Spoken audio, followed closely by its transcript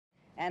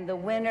And the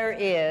winner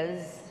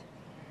is...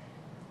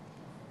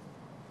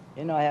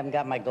 You know I haven't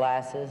got my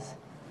glasses.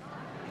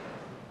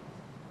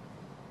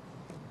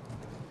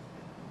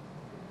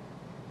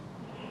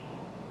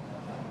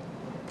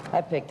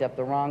 I picked up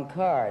the wrong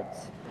cards.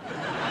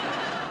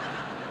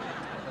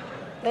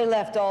 They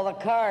left all the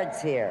cards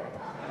here.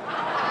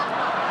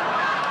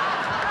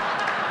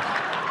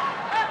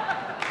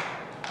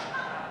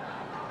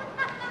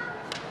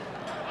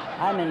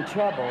 I'm in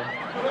trouble.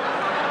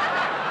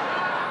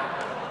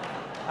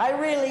 I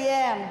really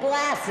am.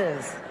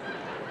 Glasses.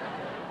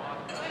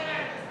 Give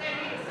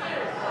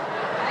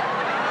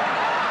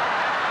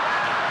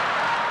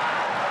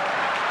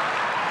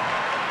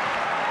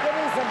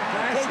me some.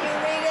 Can you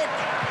read it?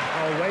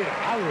 Oh, wait.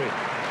 I'll read it.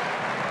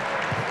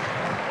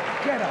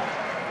 Get up.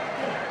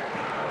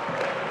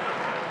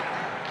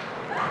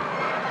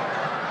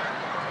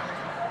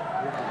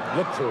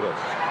 Look through this.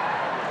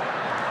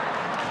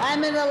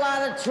 I'm in a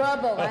lot of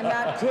trouble. I'm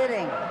not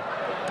kidding.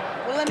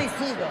 Well, let me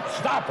see this.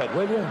 Stop it,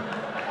 will you?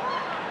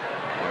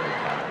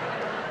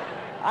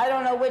 I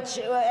don't know which...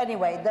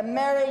 anyway, the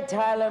Mary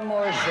Tyler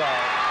Moore Show.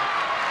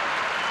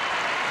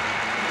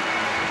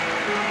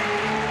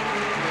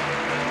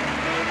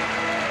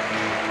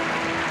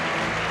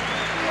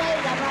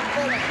 Wait, I'm not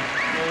finished.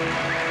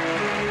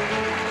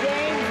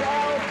 James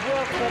L.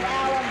 Brooks and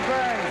Alan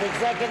Burns,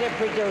 executive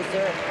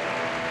producer.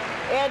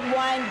 Ed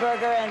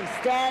Weinberger and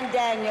Stan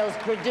Daniels,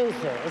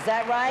 producer. Is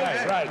that right?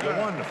 That's right. You're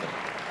wonderful.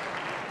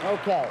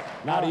 Okay.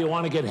 Now, do you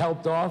want to get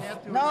helped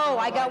off? No,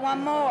 I got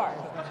one more.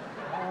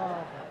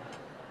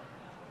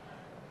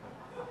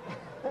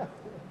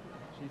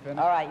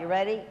 All right, you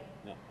ready?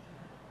 No.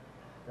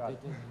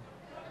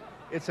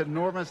 It's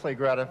enormously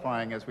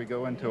gratifying as we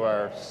go into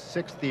our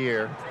 6th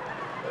year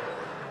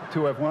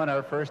to have won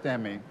our first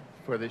Emmy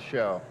for this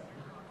show.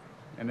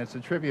 And it's a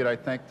tribute, I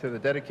think, to the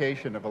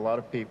dedication of a lot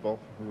of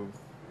people who've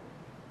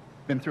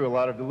been through a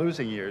lot of the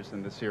losing years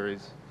in the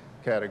series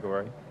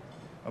category.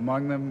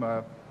 Among them,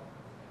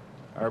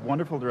 our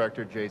wonderful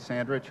director, Jay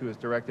Sandrich, who has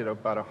directed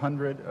about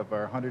 100 of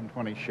our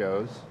 120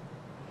 shows.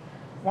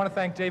 I want to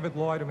thank David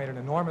Lloyd, who made an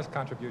enormous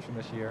contribution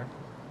this year.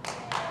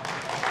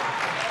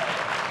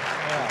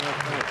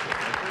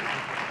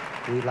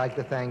 We'd like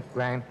to thank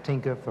Grant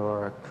Tinker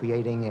for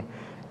creating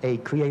a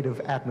creative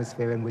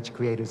atmosphere in which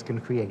creators can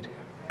create.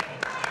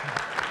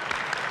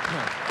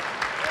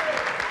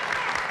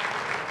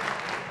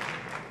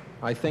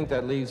 I think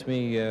that leaves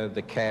me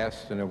the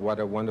cast, and what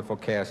a wonderful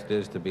cast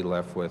is to be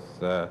left with.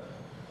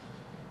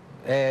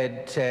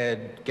 Ed,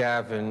 Ted,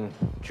 Gavin,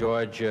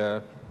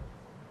 Georgia,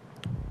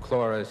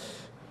 Cloris,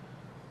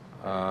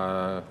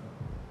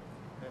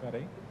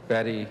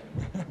 Betty,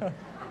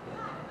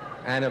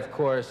 and of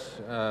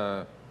course,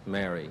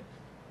 Mary.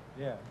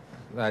 Yeah.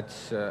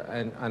 That's,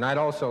 and I'd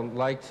also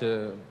like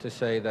to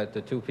say that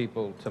the two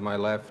people to my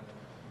left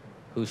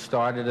who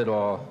started it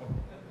all,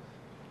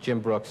 Jim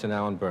Brooks and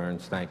Alan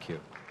Burns, thank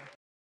you.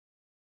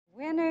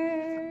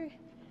 Winner,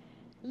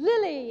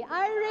 Lily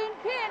Irene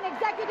Pinn,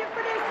 executive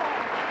producer.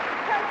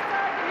 Kurt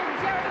Sargent and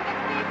Jerry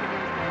McPhee,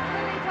 producers.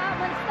 Lily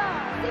Tomlin, star.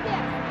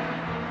 CBS.